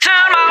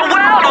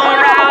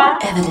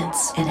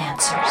Evidence and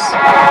Answers.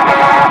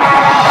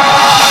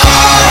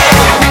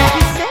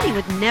 He said he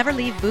would never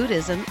leave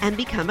Buddhism and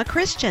become a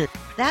Christian.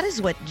 That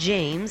is what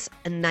James,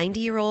 a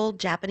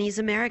 90-year-old Japanese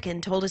American,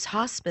 told his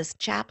hospice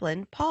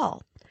chaplain,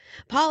 Paul.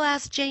 Paul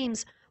asked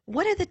James,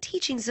 what are the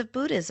teachings of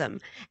Buddhism,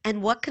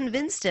 and what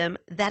convinced him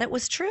that it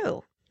was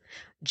true?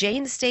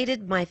 James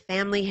stated, my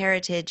family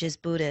heritage is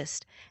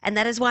Buddhist, and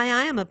that is why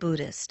I am a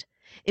Buddhist.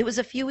 It was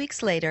a few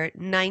weeks later,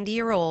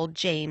 90-year-old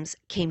James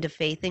came to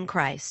faith in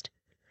Christ.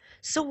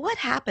 So what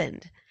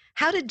happened?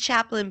 How did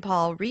Chaplain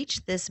Paul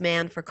reach this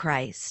man for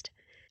Christ?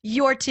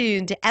 You're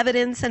tuned to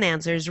Evidence and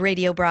Answers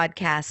radio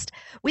broadcast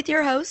with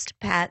your host,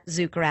 Pat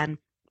Zukeran.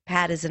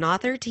 Pat is an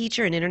author,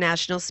 teacher, and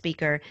international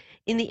speaker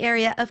in the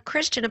area of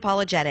Christian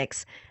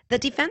apologetics, the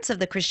defense of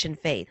the Christian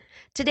faith.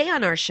 Today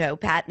on our show,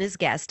 Pat and his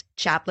guest,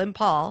 Chaplain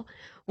Paul,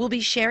 will be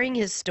sharing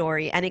his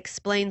story and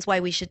explains why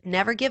we should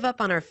never give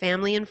up on our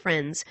family and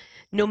friends,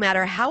 no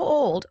matter how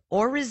old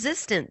or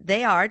resistant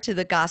they are to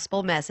the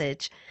gospel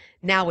message.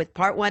 Now, with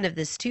part one of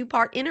this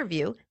two-part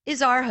interview,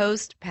 is our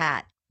host,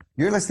 Pat.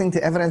 You're listening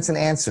to Evidence and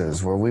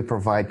Answers, where we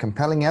provide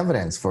compelling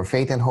evidence for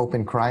faith and hope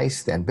in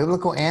Christ and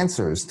biblical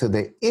answers to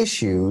the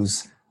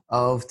issues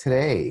of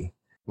today.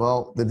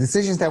 Well, the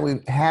decisions that we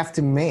have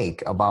to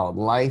make about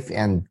life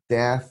and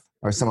death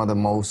are some of the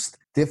most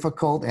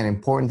difficult and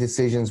important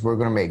decisions we're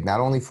going to make, not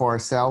only for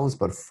ourselves,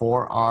 but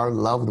for our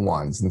loved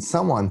ones. And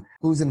someone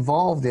who's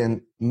involved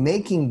in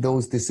making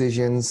those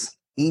decisions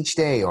each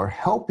day or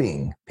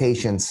helping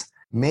patients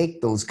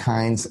make those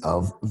kinds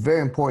of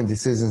very important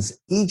decisions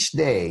each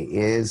day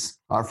is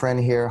our friend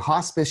here,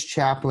 hospice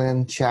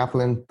chaplain,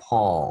 Chaplain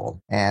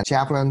Paul. And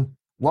Chaplain,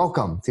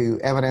 welcome to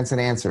Evidence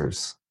and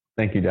Answers.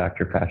 Thank you,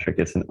 Dr. Patrick.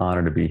 It's an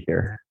honor to be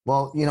here.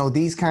 Well, you know,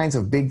 these kinds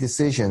of big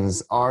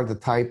decisions are the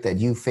type that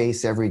you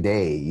face every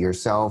day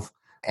yourself,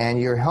 and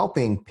you're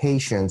helping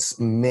patients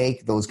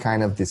make those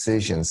kind of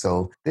decisions.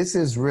 So this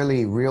is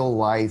really real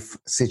life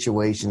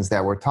situations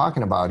that we're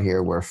talking about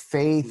here, where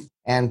faith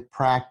and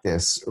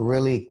practice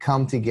really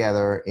come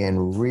together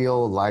in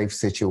real life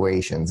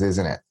situations,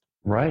 isn't it?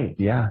 Right.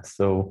 Yeah.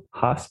 So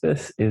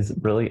hospice is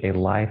really a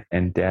life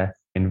and death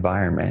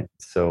environment.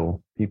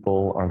 So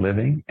people are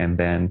living and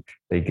then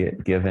they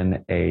get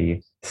given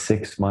a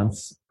 6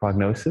 months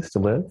prognosis to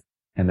live.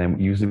 And then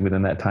usually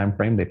within that time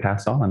frame, they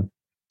pass on.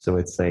 So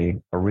it's a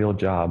real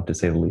job, to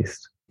say the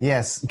least.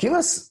 Yes. Give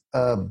us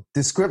a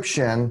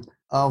description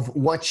of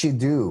what you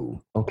do.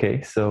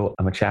 Okay, so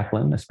I'm a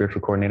chaplain, a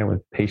spiritual coordinator.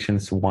 When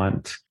patients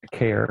want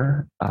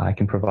care, I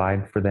can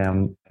provide for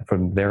them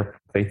from their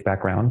faith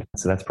background.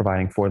 So that's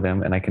providing for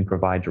them, and I can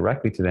provide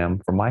directly to them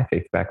from my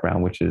faith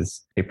background, which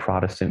is a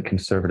Protestant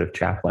conservative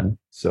chaplain.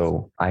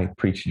 So I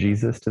preach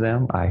Jesus to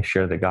them. I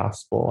share the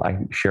gospel. I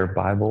share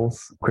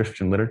Bibles,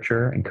 Christian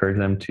literature, encourage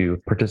them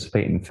to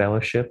participate in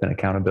fellowship and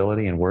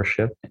accountability and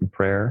worship and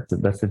prayer. So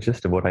that's the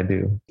gist of what I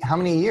do. How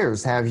many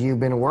years have you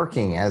been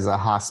working as a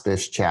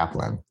hospice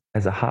chaplain?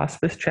 As a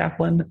hospice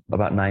chaplain,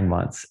 about 9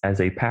 months. As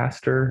a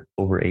pastor,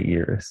 over 8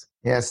 years.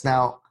 Yes.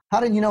 Now, how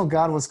did you know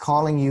God was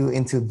calling you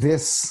into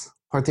this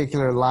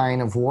particular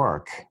line of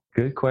work?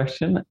 Good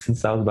question.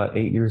 Since I was about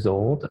 8 years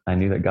old, I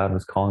knew that God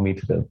was calling me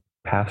to the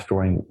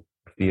pastoring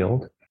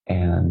field.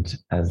 And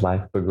as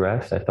life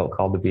progressed, I felt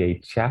called to be a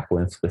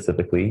chaplain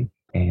specifically.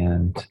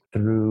 And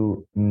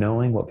through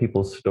knowing what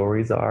people's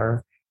stories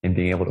are and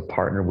being able to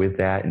partner with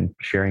that and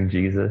sharing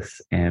Jesus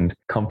and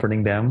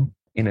comforting them,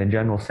 in a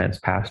general sense,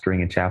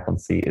 pastoring and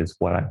chaplaincy is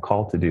what I'm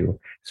called to do.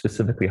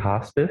 Specifically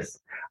hospice,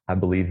 I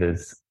believe,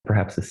 is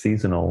perhaps a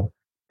seasonal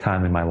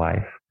time in my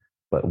life.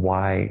 But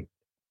why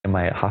am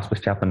I a hospice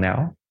chaplain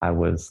now? I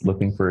was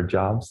looking for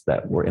jobs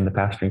that were in the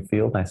pastoring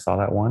field, and I saw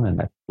that one, and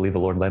I believe the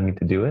Lord led me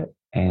to do it.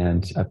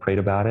 And I prayed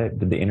about it,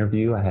 did the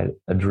interview. I had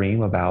a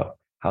dream about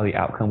how the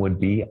outcome would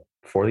be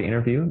for the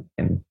interview,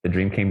 and the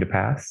dream came to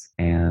pass.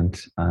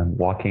 And I'm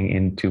walking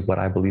into what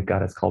I believe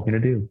God has called me to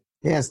do.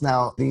 Yes.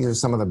 Now, these are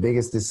some of the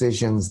biggest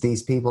decisions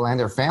these people and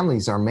their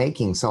families are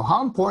making. So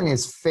how important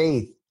is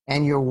faith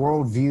and your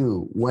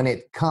worldview when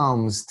it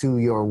comes to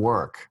your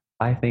work?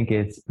 I think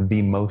it's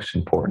the most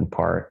important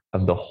part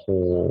of the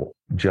whole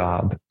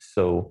job.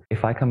 So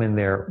if I come in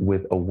there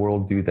with a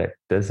worldview that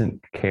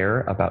doesn't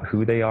care about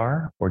who they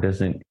are or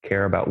doesn't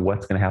care about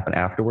what's going to happen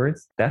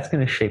afterwards, that's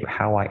going to shape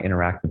how I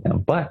interact with them.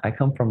 But I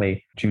come from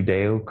a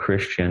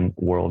Judeo-Christian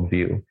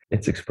worldview.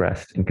 It's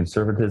expressed in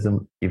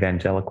conservatism,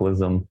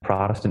 evangelicalism,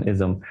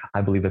 Protestantism.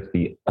 I believe that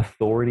the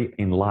authority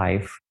in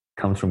life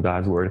comes from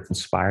God's word. It's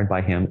inspired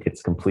by him.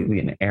 It's completely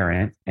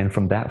inerrant. And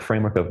from that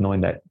framework of knowing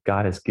that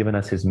God has given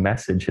us his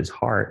message, his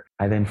heart,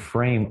 I then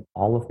frame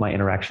all of my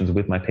interactions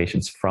with my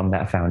patients from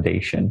that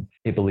foundation.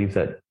 It believes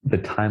that the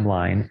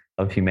timeline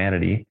of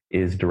humanity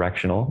is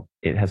directional.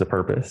 It has a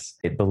purpose.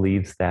 It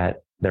believes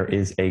that there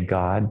is a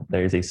God,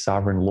 there is a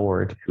sovereign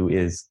Lord who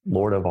is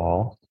Lord of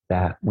all,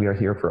 that we are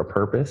here for a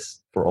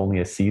purpose, for only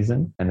a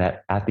season, and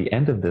that at the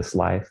end of this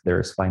life, there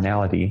is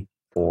finality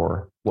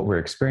for what we're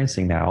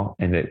experiencing now,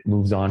 and it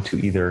moves on to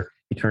either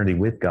eternity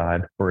with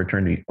God or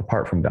eternity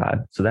apart from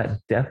God. So that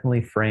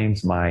definitely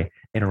frames my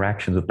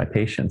interactions with my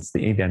patients.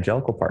 The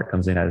evangelical part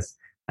comes in as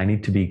I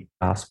need to be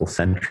gospel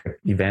centric,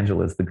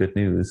 evangelize the good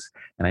news.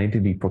 And I need to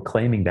be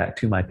proclaiming that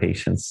to my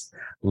patients,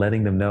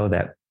 letting them know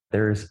that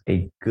there's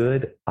a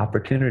good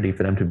opportunity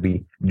for them to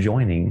be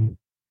joining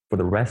for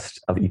the rest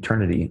of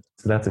eternity.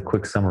 So that's a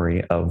quick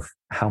summary of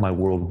how my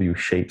worldview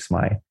shapes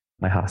my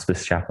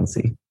hospice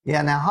chaplaincy.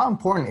 Yeah. Now, how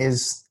important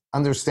is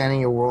understanding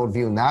your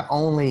worldview, not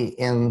only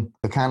in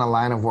the kind of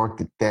line of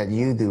work that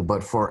you do,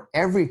 but for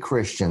every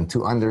Christian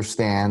to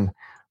understand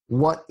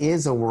what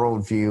is a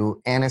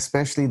worldview, and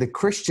especially the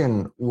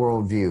Christian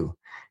worldview?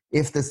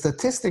 If the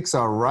statistics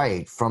are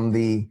right from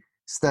the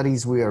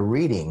studies we are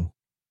reading,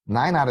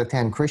 9 out of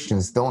 10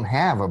 Christians don't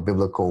have a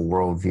biblical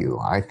worldview.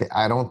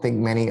 I don't think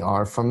many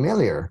are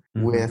familiar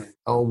with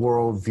a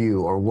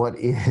worldview or what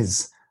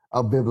is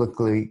a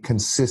biblically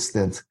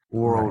consistent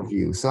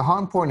worldview. Right. So how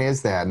important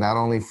is that, not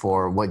only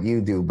for what you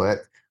do, but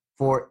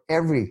for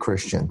every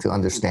Christian to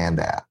understand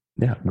that?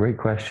 Yeah, great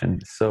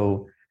question.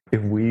 So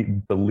if we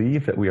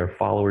believe that we are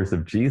followers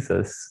of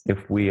Jesus, if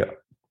we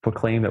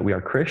proclaim that we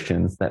are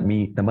Christians, that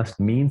must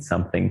mean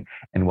something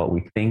in what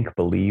we think,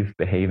 believe,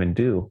 behave, and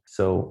do.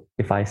 So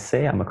if I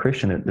say I'm a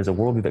Christian, there's a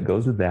worldview that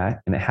goes with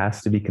that, and it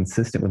has to be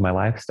consistent with my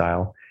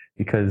lifestyle,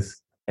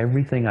 because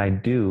everything I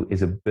do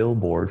is a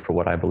billboard for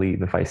what I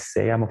believe. If I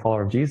say I'm a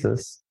follower of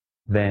Jesus,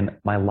 then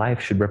my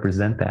life should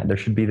represent that. There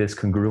should be this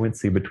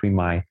congruency between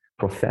my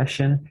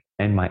profession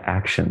and my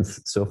actions.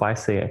 So if I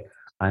say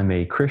I'm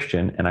a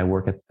Christian and I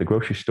work at the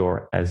grocery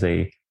store as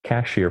a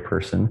cashier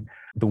person,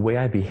 the way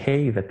I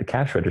behave at the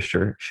cash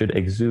register should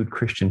exude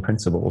Christian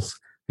principles,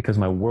 because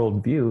my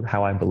worldview,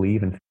 how I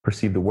believe and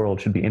perceive the world,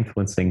 should be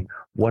influencing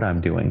what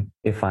I'm doing.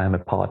 If I'm a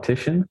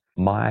politician,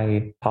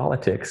 my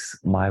politics,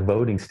 my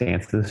voting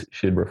stances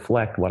should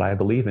reflect what I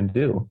believe and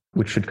do,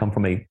 which should come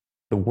from the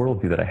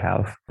worldview that I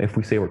have. If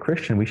we say we're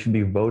Christian, we should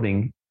be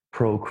voting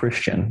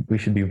pro-Christian. We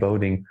should be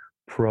voting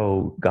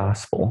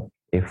pro-gospel.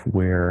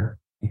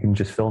 You can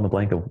just fill in the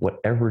blank of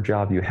whatever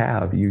job you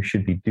have, you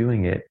should be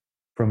doing it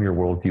from your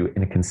worldview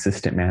in a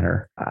consistent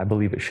manner. I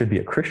believe it should be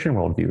a Christian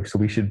worldview, so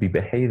we should be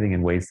behaving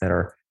in ways that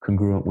are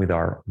congruent with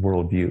our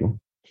worldview.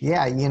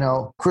 Yeah,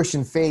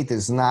 Christian faith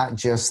is not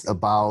just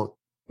about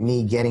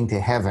me getting to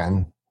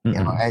heaven.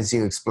 As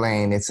you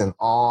explained, it's an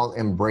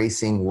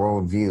all-embracing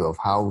worldview of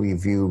how we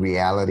view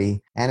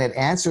reality, and it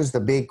answers the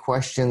big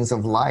questions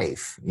of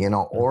life,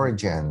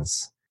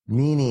 origins,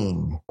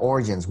 meaning,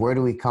 origins, where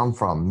do we come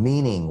from?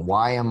 Meaning,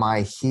 why am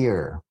I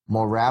here?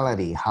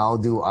 Morality, how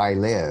do I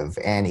live?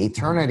 And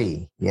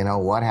eternity,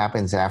 what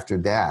happens after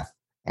death?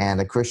 And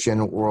the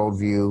Christian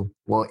worldview,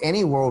 well,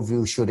 any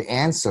worldview should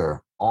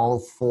answer all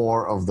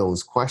 4 of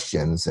those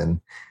questions. And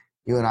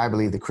you and I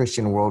believe the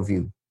Christian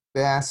worldview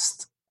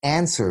best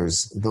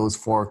answers those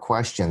 4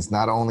 questions.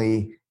 Not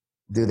only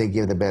do they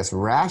give the best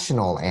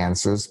rational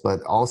answers,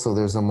 but also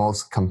there's the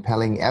most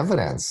compelling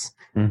evidence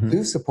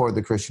to support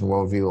the Christian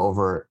worldview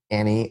over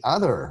any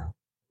other.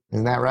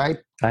 Isn't that right?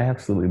 I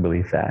absolutely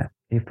believe that.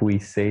 If we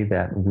say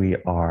that we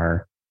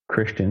are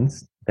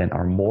Christians, then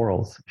our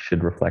morals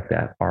should reflect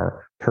that.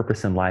 Our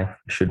purpose in life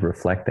should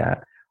reflect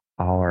that.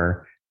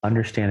 Our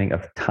understanding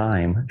of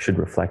time should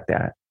reflect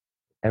that.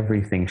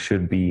 Everything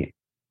should be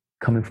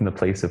coming from the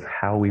place of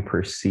how we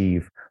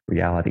perceive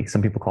reality.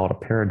 Some people call it a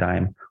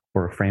paradigm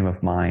or a frame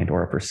of mind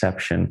or a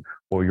perception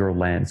or your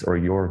lens or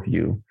your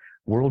view.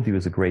 Worldview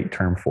is a great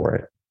term for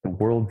it. The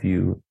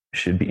worldview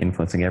should be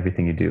influencing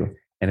everything you do.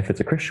 And if it's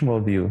a Christian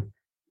worldview,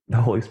 the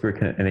Holy Spirit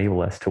can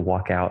enable us to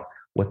walk out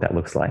what that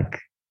looks like.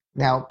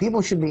 Now,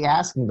 people should be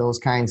asking those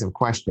kinds of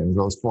questions,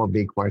 those 4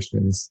 big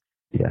questions,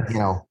 yes.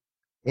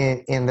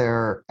 In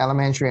their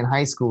elementary and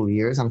high school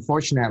years.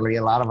 Unfortunately,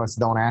 a lot of us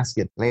don't ask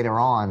it later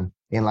on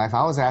in life.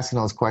 I was asking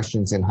those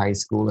questions in high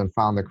school and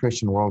found the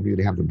Christian worldview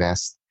to have the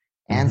best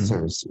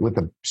answers with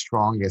the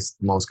strongest,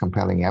 most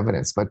compelling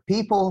evidence. But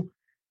people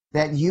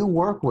that you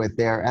work with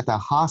there at the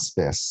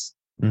hospice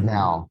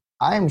now,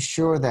 I'm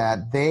sure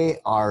that they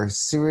are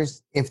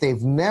serious. If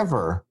they've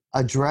never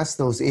addressed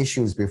those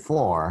issues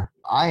before,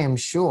 I am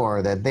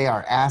sure that they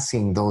are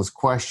asking those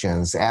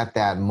questions at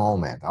that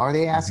moment. Are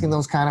they asking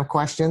those kind of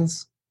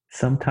questions?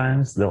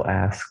 Sometimes they'll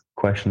ask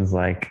questions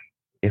like,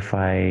 if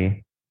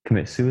I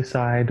commit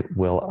suicide,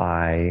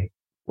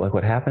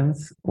 what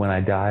happens when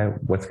I die?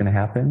 What's going to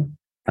happen?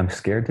 I'm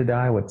scared to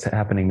die. What's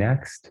happening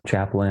next?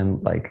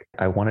 Chaplain,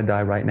 I want to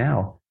die right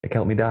now.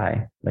 Help me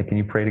die. Can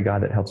you pray to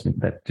God that helps me,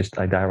 that just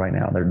I die right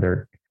now?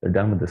 They're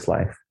done with this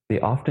life. They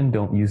often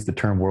don't use the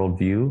term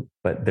worldview,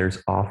 but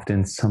there's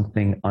often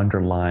something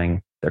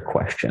underlying their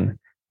question.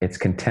 It's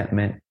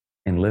contentment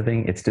in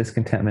living. It's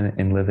discontentment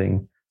in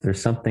living.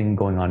 There's something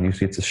going on.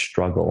 Usually it's a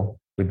struggle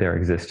with their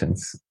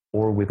existence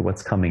or with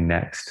what's coming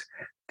next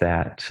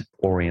that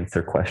orients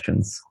their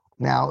questions.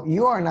 Now,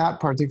 you are not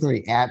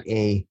particularly at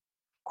a,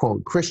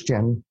 quote,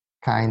 Christian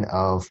kind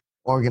of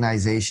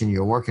organization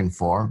you're working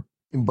for,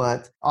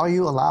 but are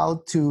you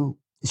allowed to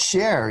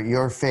share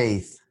your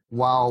faith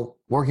while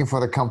working for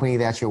the company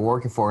that you're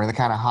working for in the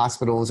kind of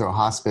hospitals or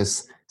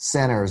hospice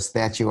centers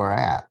that you are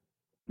at?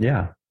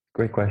 Yeah,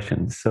 great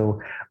question.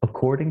 So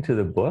according to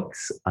the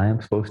books, I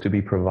am supposed to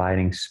be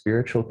providing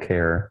spiritual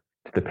care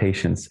to the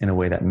patients in a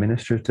way that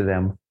ministers to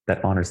them,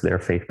 that honors their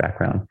faith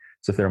background.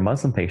 So if they're a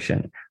Muslim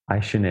patient, I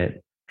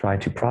shouldn't try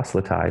to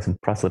proselytize, and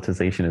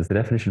proselytization is the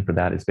definition for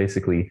that, is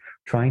basically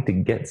trying to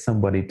get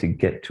somebody to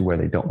get to where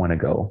they don't want to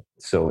go.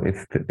 So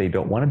if they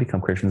don't want to become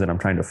Christians and I'm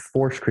trying to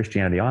force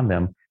Christianity on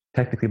them,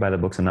 technically by the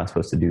books, I'm not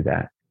supposed to do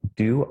that.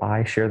 Do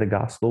I share the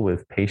gospel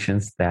with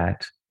patients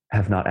that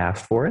have not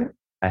asked for it?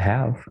 I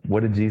have.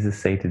 What did Jesus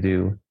say to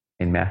do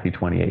in Matthew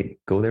 28?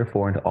 Go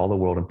therefore into all the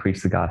world and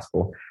preach the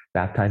gospel,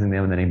 baptizing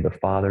them in the name of the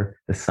Father,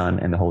 the Son,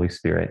 and the Holy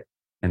Spirit.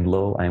 And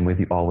lo, I am with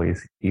you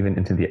always, even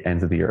into the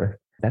ends of the earth.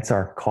 That's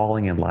our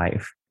calling in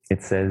life.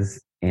 It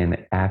says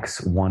in Acts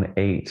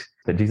 1:8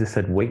 that Jesus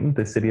said, wait in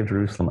the city of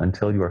Jerusalem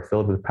until you are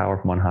filled with power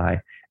from on high,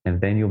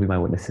 and then you'll be my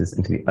witnesses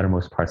into the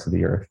uttermost parts of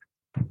the earth,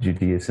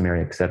 Judea,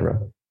 Samaria,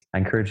 etc. I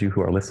encourage you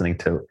who are listening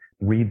to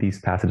read these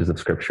passages of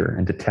scripture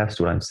and to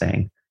test what I'm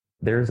saying.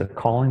 There's a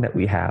calling that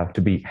we have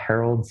to be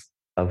heralds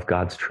of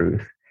God's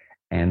truth.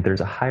 And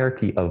there's a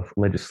hierarchy of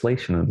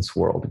legislation in this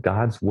world.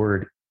 God's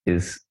word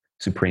is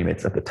supreme.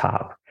 It's at the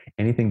top.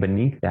 Anything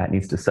beneath that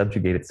needs to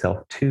subjugate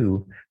itself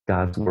to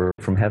God's word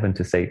from heaven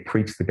to say,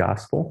 preach the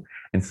gospel.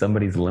 And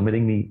somebody's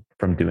limiting me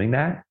from doing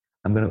that.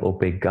 I'm going to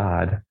obey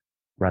God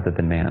rather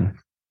than man.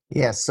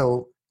 Yeah,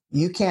 so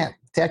you can't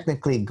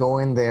technically go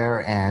in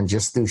there and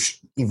just do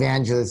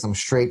evangelism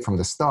straight from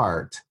the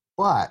start,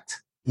 but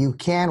you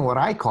can, what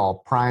I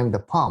call, prime the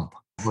pump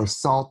or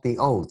salt the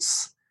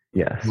oats.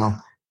 Yes.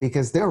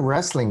 Because they're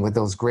wrestling with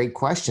those great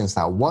questions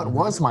now. What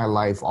was my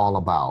life all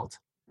about?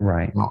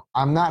 Right.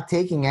 I'm not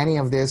taking any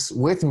of this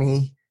with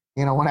me,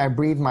 when I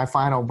breathe my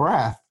final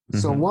breath.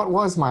 So what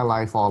was my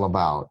life all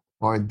about?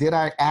 Or did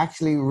I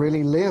actually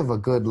really live a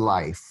good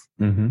life?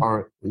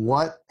 Or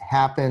what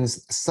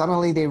happens?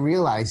 Suddenly they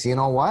realize, you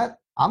know what?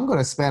 I'm going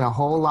to spend a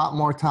whole lot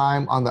more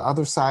time on the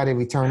other side of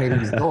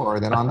eternity's door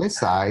than on this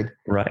side.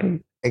 Right.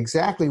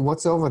 Exactly.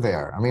 What's over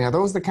there? I mean, are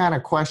those the kind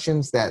of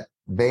questions that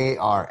they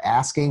are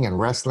asking and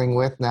wrestling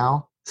with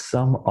now?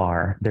 Some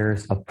are.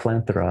 There's a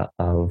plethora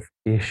of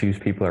issues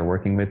people are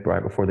working with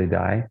right before they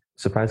die.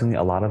 Surprisingly,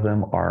 a lot of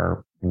them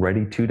are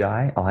ready to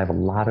die. I'll have a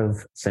lot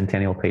of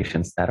centennial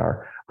patients that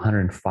are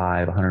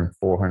 105,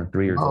 104,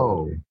 103 years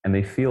old, and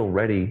they feel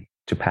ready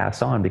to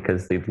pass on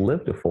because they've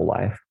lived a full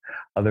life.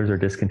 Others are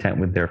discontent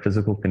with their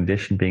physical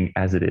condition being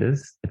as it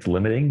is. It's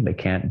limiting. They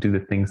can't do the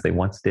things they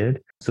once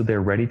did. So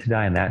they're ready to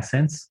die in that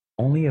sense.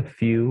 Only a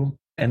few,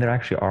 and there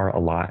actually are a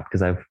lot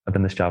because I've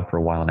done this job for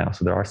a while now.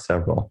 So there are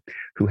several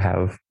who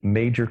have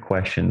major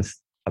questions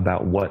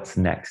about what's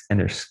next. And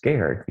they're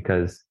scared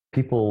because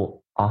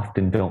people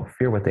often don't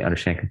fear what they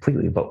understand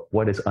completely, but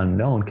what is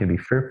unknown can be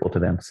fearful to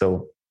them.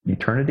 So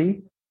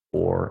eternity,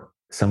 or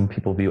some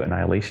people view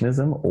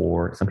annihilationism,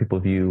 or some people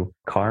view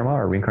karma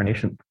or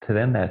reincarnation, to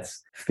them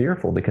that's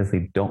fearful because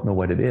they don't know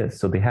what it is.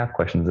 So they have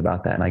questions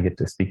about that, and I get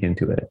to speak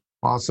into it.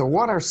 Well, so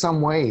what are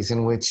some ways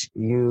in which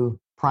you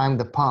prime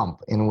the pump,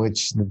 in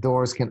which the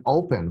doors can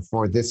open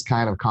for this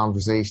kind of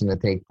conversation to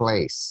take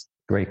place?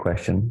 Great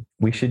question.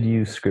 We should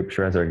use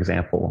scripture as our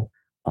example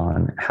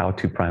on how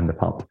to prime the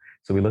pump.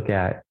 So we look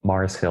at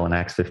Mars Hill in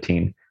Acts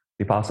 15.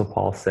 The Apostle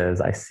Paul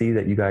says, I see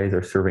that you guys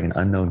are serving an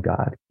unknown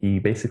God. He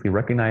basically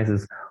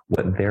recognizes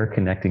what they're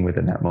connecting with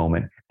in that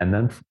moment. And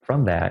then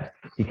from that,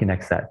 he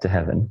connects that to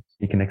heaven.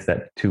 He connects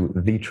that to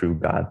the true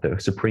God, the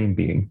supreme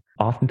being.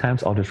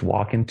 Oftentimes, I'll just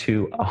walk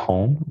into a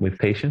home with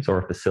patients or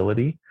a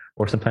facility,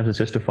 or sometimes it's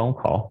just a phone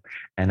call,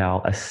 and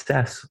I'll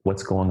assess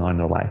what's going on in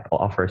their life. I'll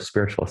offer a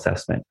spiritual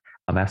assessment.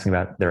 I'm asking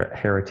about their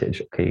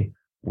heritage. Okay,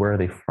 where are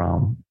they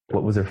from?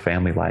 What was their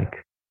family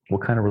like?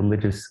 What kind of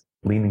religious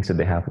leanings did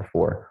they have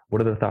before?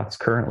 What are their thoughts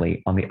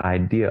currently on the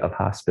idea of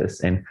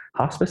hospice? And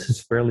hospice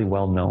is fairly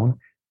well known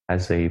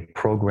as a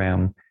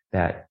program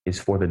that is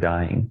for the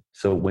dying.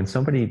 So when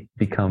somebody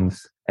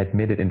becomes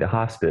admitted into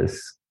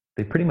hospice,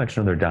 they pretty much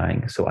know they're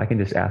dying. So I can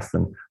just ask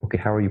them, okay,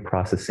 how are you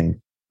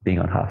processing being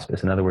on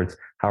hospice? In other words,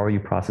 how are you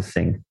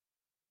processing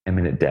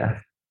imminent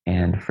death?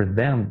 And for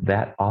them,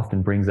 that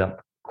often brings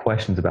up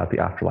questions about the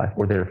afterlife,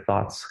 or their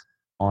thoughts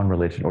on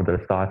religion, or their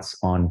thoughts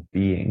on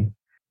being.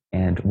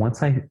 And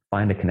once I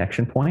find a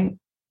connection point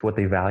to what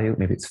they value,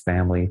 maybe it's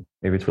family,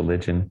 maybe it's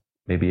religion,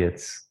 maybe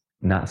it's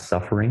not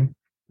suffering,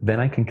 then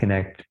I can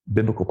connect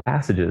biblical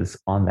passages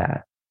on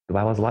that. The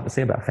Bible has a lot to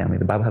say about family.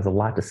 The Bible has a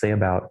lot to say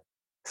about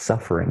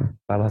suffering.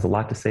 The Bible has a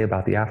lot to say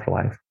about the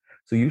afterlife.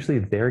 So usually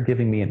they're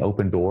giving me an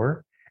open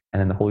door, and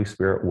then the Holy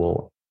Spirit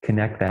will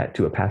connect that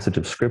to a passage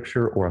of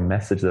scripture or a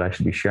message that I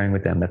should be sharing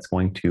with them that's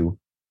going to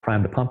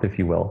prime the pump, if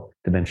you will,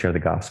 to then share the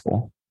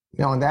gospel.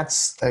 And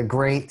that's a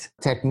great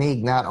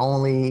technique, not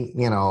only,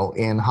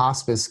 in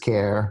hospice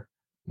care,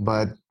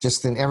 but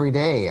just in every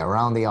day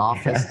around the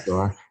office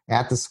or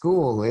at the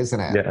school, isn't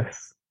it?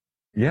 Yes.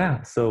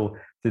 Yeah. So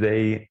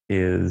today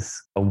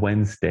is a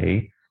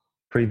Wednesday.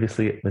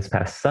 Previously, this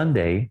past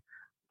Sunday,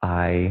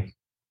 I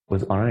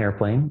was on an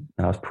airplane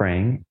and I was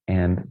praying,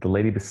 and the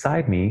lady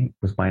beside me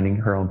was minding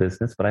her own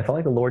business, but I felt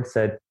like the Lord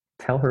said,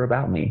 tell her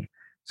about me.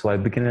 So I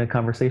began a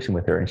conversation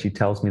with her, and she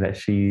tells me that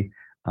she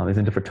is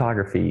into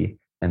photography,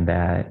 and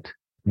that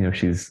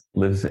she's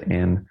lives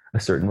in a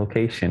certain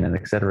location and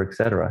et cetera, et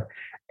cetera.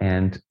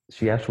 And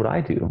she asked what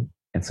I do.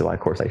 And so, of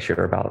course, I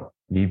share about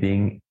me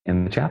being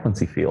in the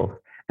chaplaincy field.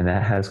 And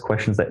that has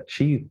questions that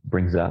she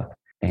brings up.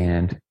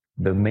 And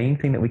the main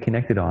thing that we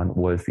connected on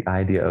was the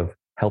idea of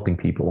helping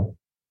people.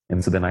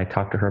 And so then I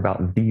talked to her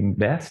about the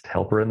best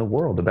helper in the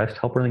world, the best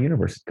helper in the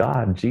universe,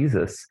 God,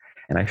 Jesus.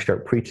 And I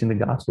start preaching the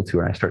gospel to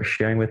her. And I start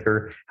sharing with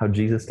her how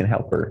Jesus can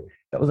help her.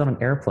 That was on an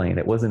airplane.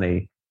 It wasn't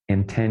a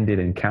intended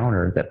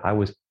encounter that I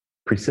was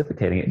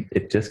precipitating.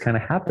 It just kind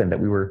of happened that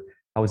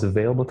I was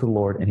available to the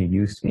Lord and he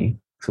used me.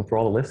 So for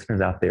all the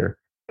listeners out there,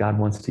 God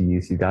wants to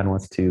use you. God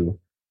wants to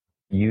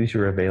use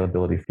your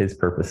availability for his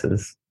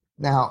purposes.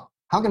 Now,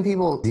 how can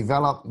people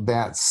develop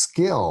that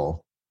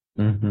skill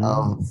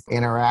of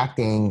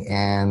interacting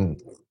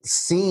and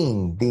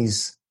seeing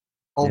these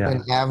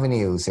open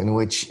avenues in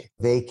which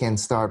they can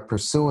start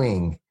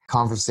pursuing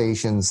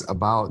conversations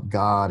about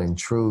God and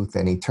truth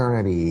and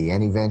eternity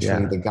and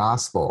eventually the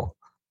gospel?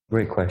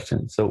 Great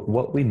question. So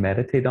what we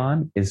meditate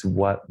on is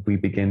what we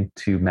begin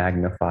to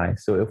magnify.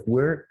 So if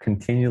we're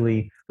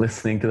continually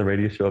listening to the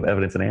radio show of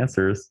Evidence and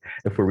Answers,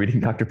 if we're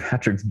reading Dr.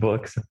 Patrick's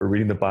books, if we're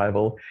reading the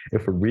Bible,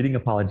 if we're reading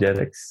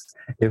apologetics,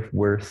 if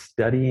we're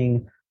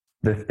studying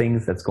the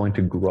things that's going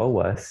to grow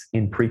us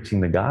in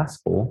preaching the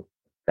gospel,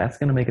 that's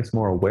going to make us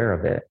more aware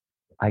of it.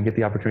 I get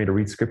the opportunity to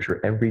read scripture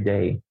every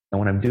day. And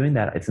when I'm doing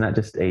that, it's not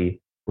just a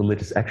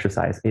religious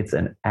exercise. It's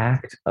an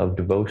act of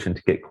devotion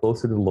to get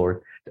closer to the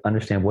Lord, to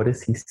understand what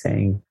is he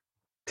saying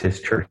to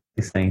his church,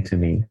 he's saying to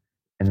me.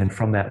 And then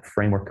from that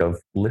framework of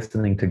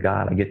listening to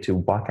God, I get to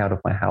walk out of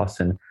my house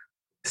and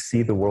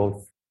see the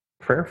world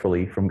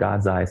prayerfully from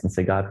God's eyes and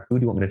say, God, who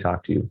do you want me to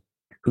talk to?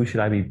 Who should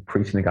I be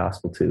preaching the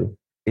gospel to?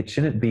 It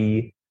shouldn't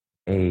be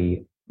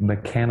a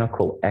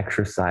mechanical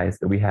exercise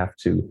that we have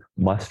to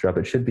muster up.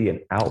 It should be an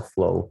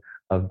outflow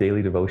of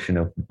daily devotion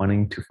of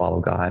wanting to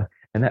follow God.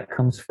 And that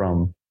comes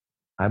from,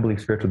 I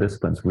believe, spiritual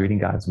disciplines, reading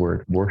God's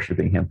word,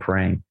 worshiping him,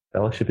 praying,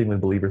 fellowshipping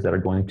with believers that are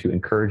going to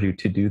encourage you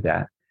to do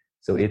that.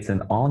 So it's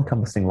an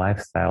all-encompassing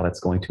lifestyle that's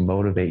going to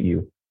motivate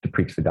you to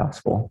preach the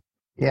gospel.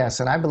 Yes,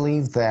 and I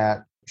believe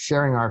that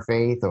sharing our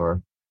faith,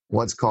 or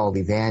what's called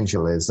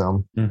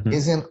evangelism,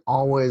 isn't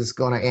always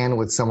going to end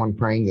with someone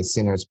praying the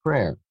sinner's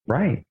prayer.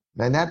 Right.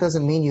 And that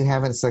doesn't mean you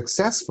haven't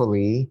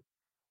successfully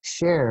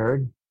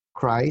shared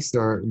Christ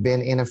or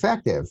been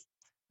ineffective.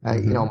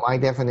 My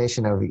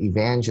definition of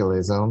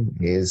evangelism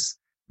is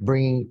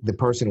bringing the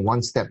person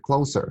one step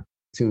closer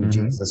to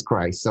Jesus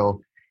Christ.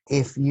 So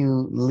if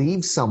you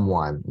leave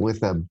someone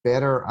with a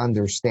better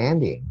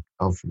understanding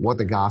of what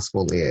the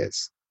gospel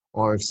is,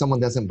 or if someone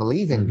doesn't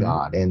believe in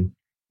God and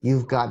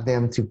you've got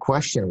them to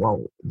question,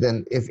 well,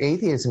 then if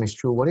atheism is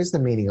true, what is the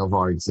meaning of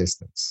our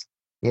existence?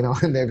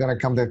 And they're going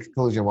to come to the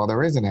conclusion, well,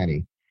 there isn't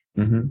any.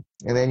 And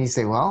then you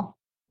say, well,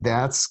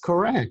 that's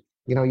correct.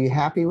 You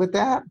happy with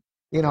that?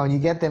 And you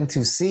get them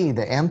to see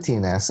the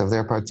emptiness of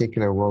their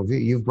particular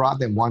worldview. You've brought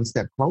them one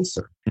step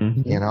closer,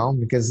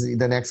 because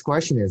the next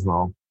question is,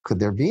 well, could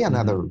there be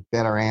another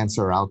better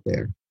answer out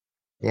there?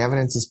 The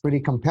evidence is pretty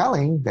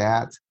compelling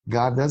that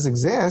God does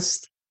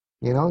exist.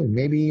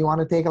 Maybe you want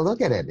to take a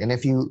look at it. And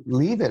if you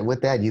leave it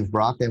with that, you've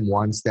brought them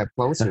one step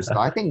closer. So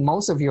I think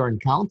most of your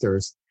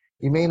encounters,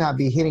 you may not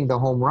be hitting the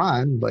home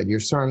run, but you're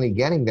certainly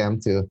getting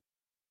them to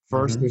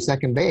first or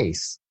second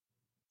base.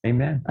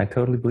 Amen. I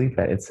totally believe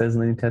that. It says in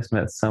the New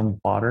Testament, some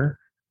water,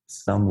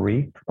 some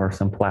reap, or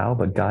some plow,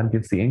 but God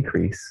gives the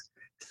increase.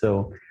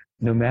 So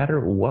no matter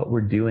what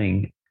we're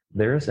doing,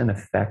 there's an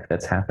effect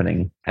that's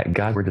happening.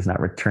 God's word does not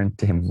return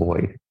to him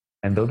void.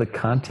 And though the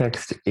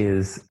context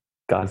is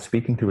God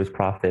speaking through his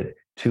prophet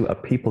to a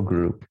people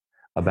group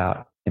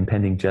about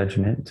impending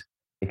judgment,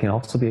 it can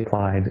also be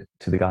applied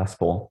to the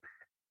gospel.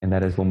 And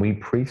that is, when we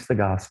preach the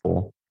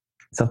gospel,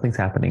 something's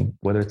happening,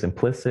 whether it's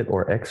implicit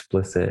or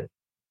explicit.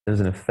 There's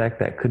an effect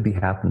that could be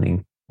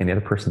happening in the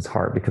other person's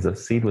heart because a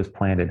seed was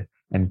planted,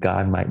 and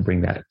God might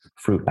bring that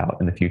fruit out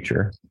in the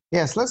future.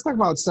 Yes, let's talk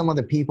about some of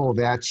the people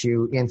that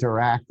you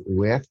interact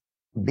with.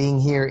 Being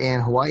here in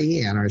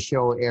Hawaii, and our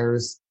show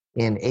airs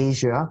in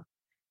Asia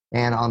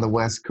and on the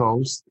West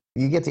Coast,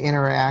 you get to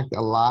interact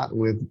a lot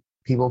with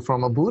people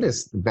from a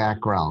Buddhist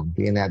background,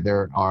 being that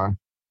there are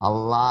a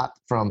lot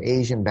from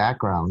Asian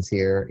backgrounds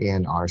here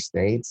in our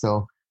state.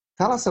 So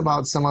tell us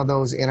about some of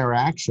those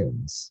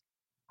interactions.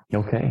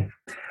 Okay.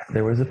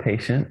 There was a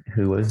patient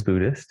who was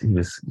Buddhist. He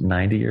was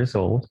 90 years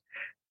old.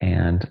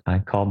 And I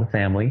called the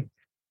family,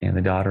 and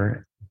the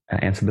daughter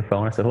answered the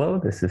phone. I said, hello,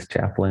 this is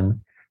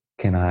Chaplain.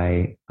 Can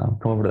I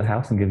come over to the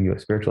house and give you a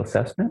spiritual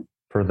assessment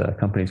for the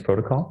company's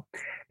protocol?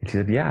 And she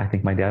said, yeah, I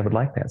think my dad would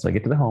like that. So I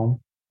get to the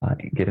home,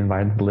 get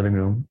invited to the living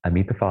room. I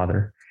meet the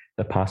father,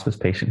 the hospice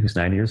patient who's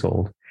 90 years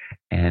old.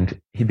 And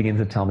he begins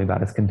to tell me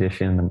about his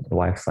condition. And the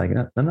wife's like,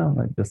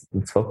 no, just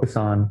let's focus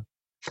on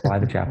why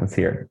the chaplain's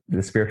here,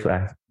 the spiritual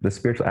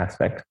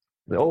aspect.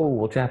 Oh,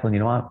 well,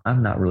 chaplain,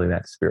 I'm not really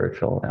that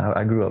spiritual.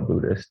 I grew up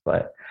Buddhist,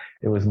 but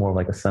it was more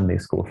like a Sunday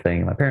school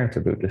thing. My parents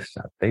are Buddhist.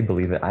 They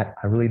believe it. I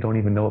really don't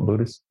even know what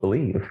Buddhists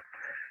believe.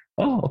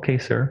 Oh, okay,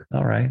 sir.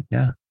 All right.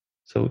 Yeah.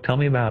 So tell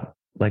me about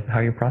how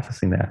you're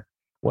processing that.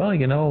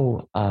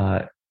 well,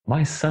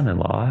 my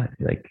son-in-law,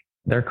 like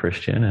they're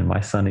Christian and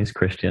my son is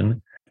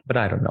Christian, but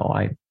I don't know.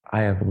 I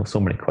have so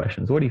many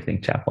questions. What do you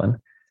think, Chaplain?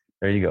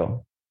 There you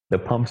go. The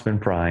pump's been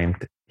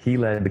primed. He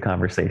led the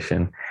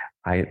conversation.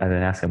 I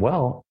then asked him,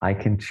 well, I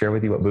can share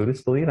with you what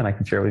Buddhists believe and I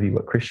can share with you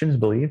what Christians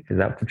believe. Is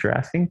that what you're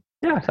asking?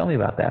 Yeah, tell me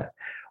about that.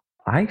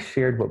 I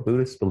shared what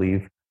Buddhists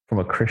believe from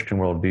a Christian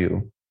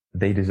worldview.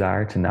 They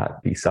desire to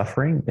not be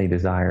suffering. They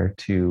desire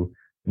to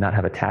not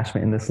have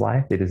attachment in this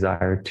life. They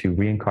desire to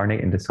reincarnate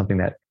into something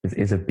that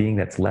is a being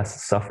that's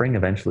less suffering,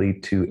 eventually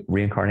to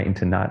reincarnate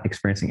into not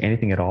experiencing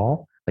anything at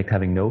all, like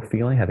having no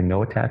feeling, having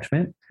no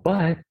attachment.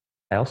 But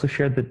I also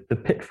shared the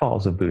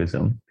pitfalls of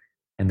Buddhism,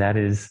 and that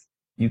is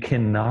you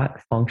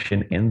cannot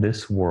function in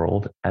this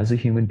world as a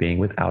human being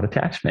without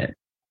attachment.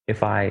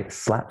 If I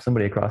slap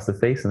somebody across the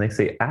face and they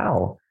say,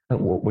 ow,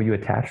 were you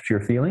attached to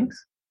your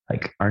feelings?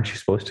 Like, aren't you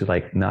supposed to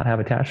like not have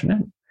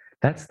attachment?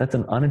 That's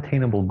an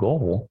unattainable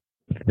goal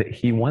that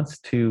he wants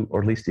to,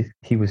 or at least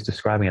he was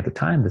describing at the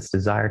time, this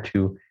desire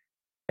to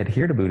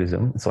adhere to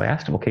Buddhism. So I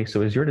asked him, okay,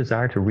 so is your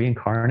desire to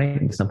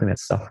reincarnate into something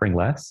that's suffering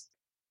less?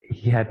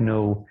 He had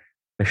no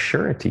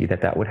assurity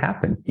that would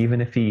happen, even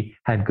if he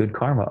had good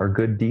karma or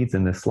good deeds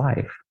in this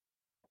life.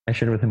 I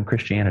shared with him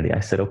Christianity.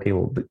 I said, okay,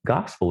 well, the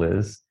gospel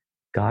is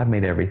God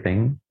made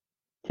everything.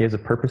 He has a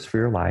purpose for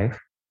your life.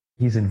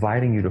 He's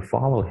inviting you to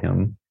follow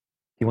him.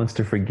 He wants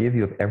to forgive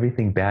you of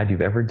everything bad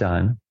you've ever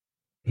done.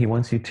 He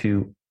wants you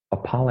to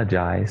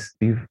apologize,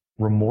 be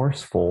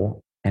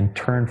remorseful, and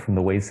turn from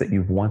the ways that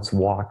you've once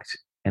walked,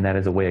 and that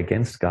is a way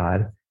against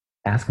God.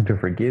 Ask him to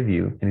forgive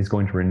you, and he's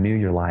going to renew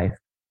your life.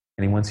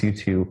 And he wants you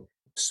to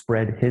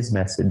spread his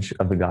message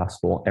of the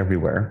gospel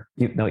everywhere.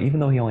 Even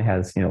though he only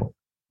has,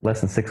 less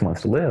than 6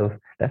 months to live,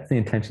 that's the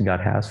intention God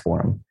has for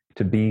him,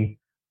 to be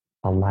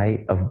a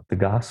light of the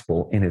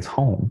gospel in his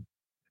home.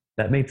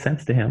 That made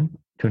sense to him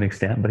to an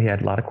extent, but he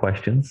had a lot of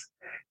questions.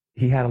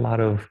 He had a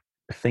lot of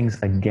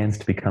things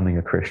against becoming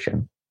a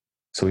Christian.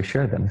 So we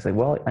shared them. He said,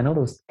 well, I know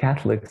those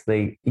Catholics,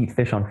 they eat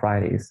fish on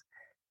Fridays.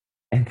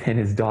 And then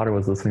his daughter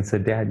was listening and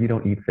said, Dad, you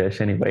don't eat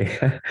fish anyway.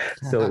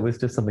 So it was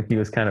just something he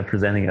was kind of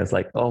presenting as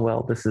like, oh,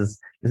 well, this is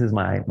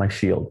my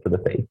shield for the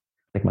faith,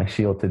 like my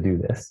shield to do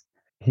this.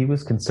 He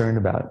was concerned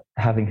about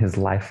having his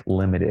life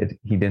limited.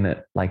 He didn't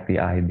like the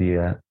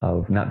idea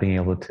of not being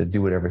able to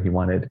do whatever he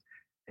wanted.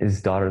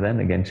 His daughter then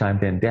again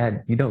chimed in,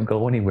 Dad, you don't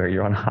go anywhere.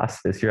 You're on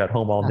hospice. You're at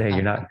home all day.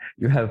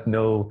 You have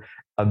no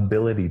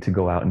ability to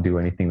go out and do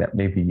anything that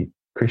maybe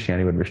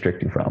Christianity would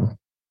restrict you from.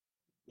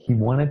 He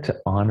wanted to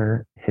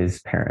honor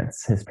his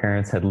parents. His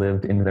parents had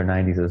lived into their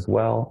 90s as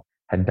well,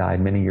 had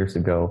died many years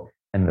ago.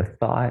 And the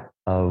thought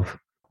of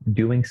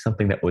doing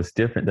something that was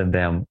different than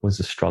them was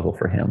a struggle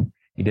for him.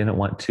 He didn't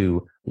want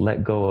to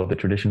let go of the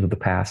traditions of the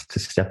past to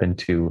step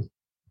into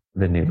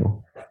the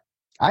new.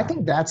 I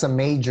think that's a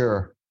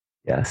major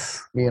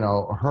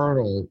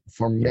hurdle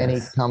for many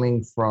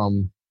coming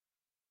from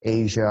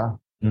Asia.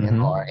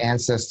 Mm-hmm. Our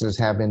ancestors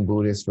have been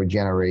Buddhists for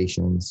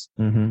generations.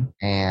 Mm-hmm.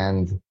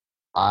 And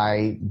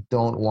I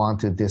don't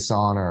want to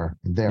dishonor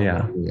them.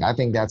 Yeah. I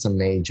think that's a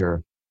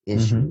major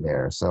issue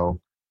there.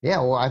 So,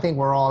 I think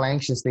we're all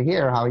anxious to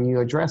hear how you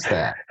address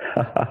that.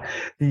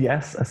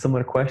 Yes, a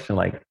similar question.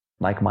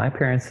 Like my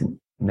parents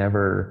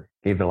never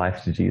gave their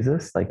life to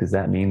Jesus. Like, does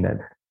that mean that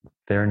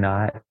they're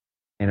not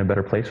in a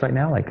better place right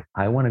now? Like,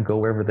 I want to go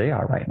wherever they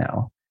are right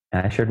now.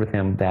 And I shared with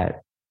him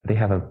that they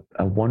have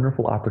a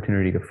wonderful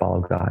opportunity to follow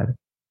God.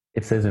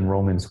 It says in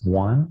Romans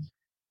 1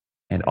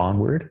 and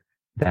onward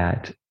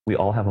that we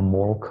all have a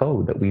moral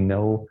code, that we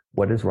know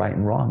what is right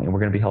and wrong, and we're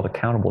going to be held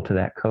accountable to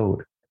that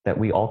code, that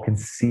we all can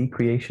see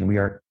creation. We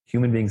are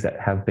human beings that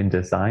have been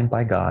designed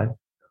by God.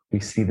 We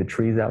see the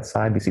trees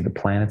outside, we see the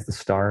planets, the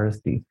stars,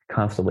 the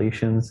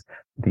constellations,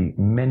 the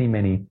many,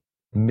 many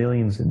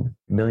millions and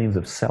millions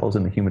of cells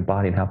in the human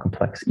body and how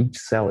complex each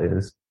cell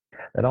is.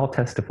 That all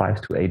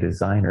testifies to a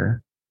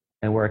designer.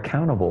 And we're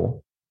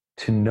accountable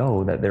to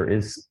know that there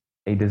is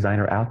a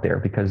designer out there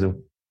because of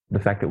the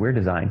fact that we're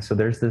designed. So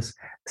there's this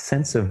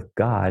sense of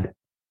God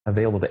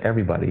available to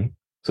everybody.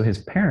 So his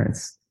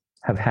parents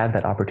have had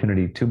that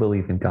opportunity to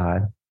believe in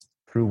God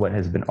through what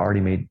has been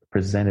already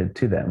presented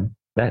to them.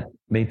 That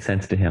made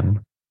sense to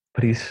him,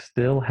 but he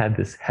still had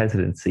this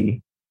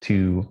hesitancy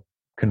to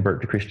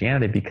convert to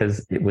Christianity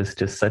because it was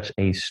just such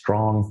a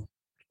strong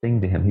thing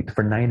to him.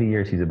 For 90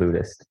 years, he's a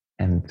Buddhist,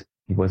 and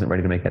he wasn't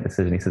ready to make that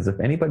decision. He says, if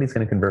anybody's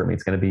going to convert me,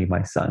 it's going to be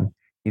my son.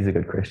 He's a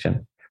good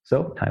Christian.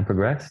 So time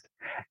progressed,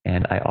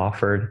 and I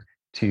offered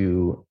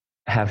to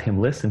have him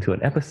listen to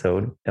an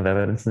episode of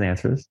Evidence and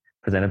Answers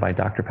presented by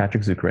Dr.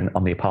 Patrick Zuckeran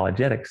on the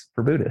apologetics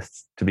for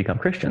Buddhists to become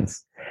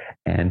Christians.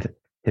 And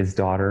his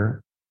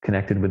daughter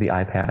connected with the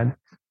iPad,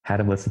 had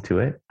him listen to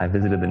it. I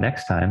visited the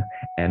next time,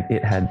 and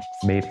it had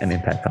made an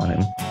impact on him.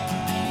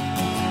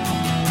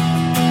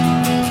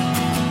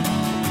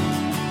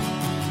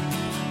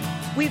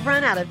 We've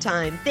run out of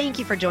time. Thank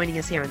you for joining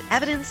us here on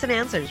Evidence and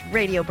Answers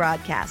radio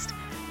broadcast.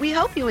 We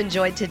hope you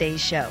enjoyed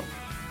today's show.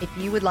 If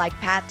you would like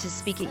Pat to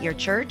speak at your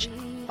church,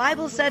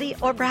 Bible study,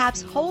 or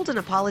perhaps hold an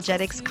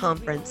apologetics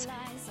conference,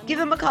 Give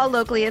them a call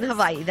locally in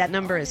Hawaii. That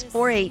number is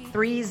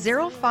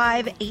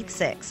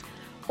 483-0586.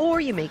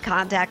 Or you may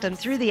contact them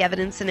through the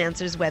Evidence and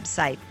Answers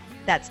website.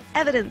 That's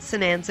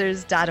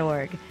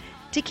evidenceandanswers.org.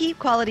 To keep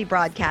quality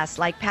broadcasts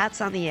like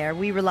Pat's on the Air,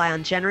 we rely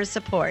on generous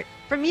support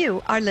from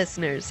you, our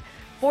listeners.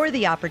 For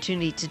the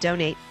opportunity to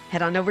donate,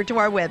 head on over to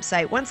our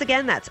website. Once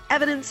again, that's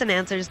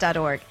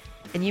evidenceandanswers.org.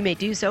 And you may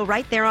do so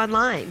right there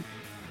online.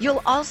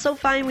 You'll also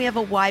find we have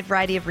a wide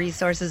variety of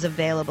resources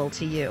available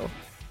to you,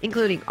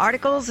 including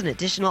articles and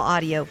additional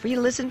audio for you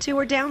to listen to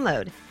or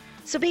download.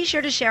 So be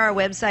sure to share our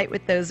website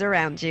with those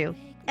around you.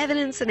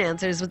 Evidence and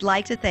Answers would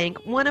like to thank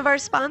one of our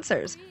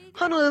sponsors,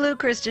 Honolulu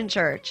Christian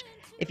Church.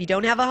 If you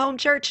don't have a home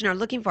church and are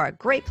looking for a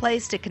great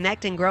place to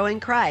connect and grow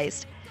in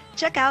Christ,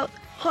 check out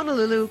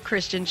Honolulu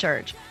Christian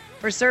Church.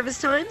 For service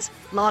times,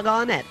 log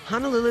on at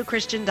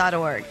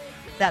honoluluchristian.org.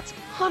 That's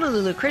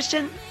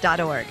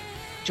honoluluchristian.org.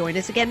 Join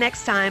us again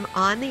next time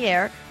on the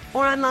air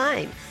or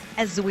online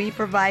as we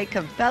provide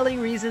compelling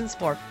reasons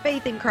for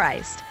faith in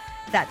Christ.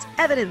 That's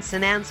Evidence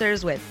and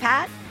Answers with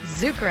Pat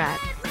Zukeran.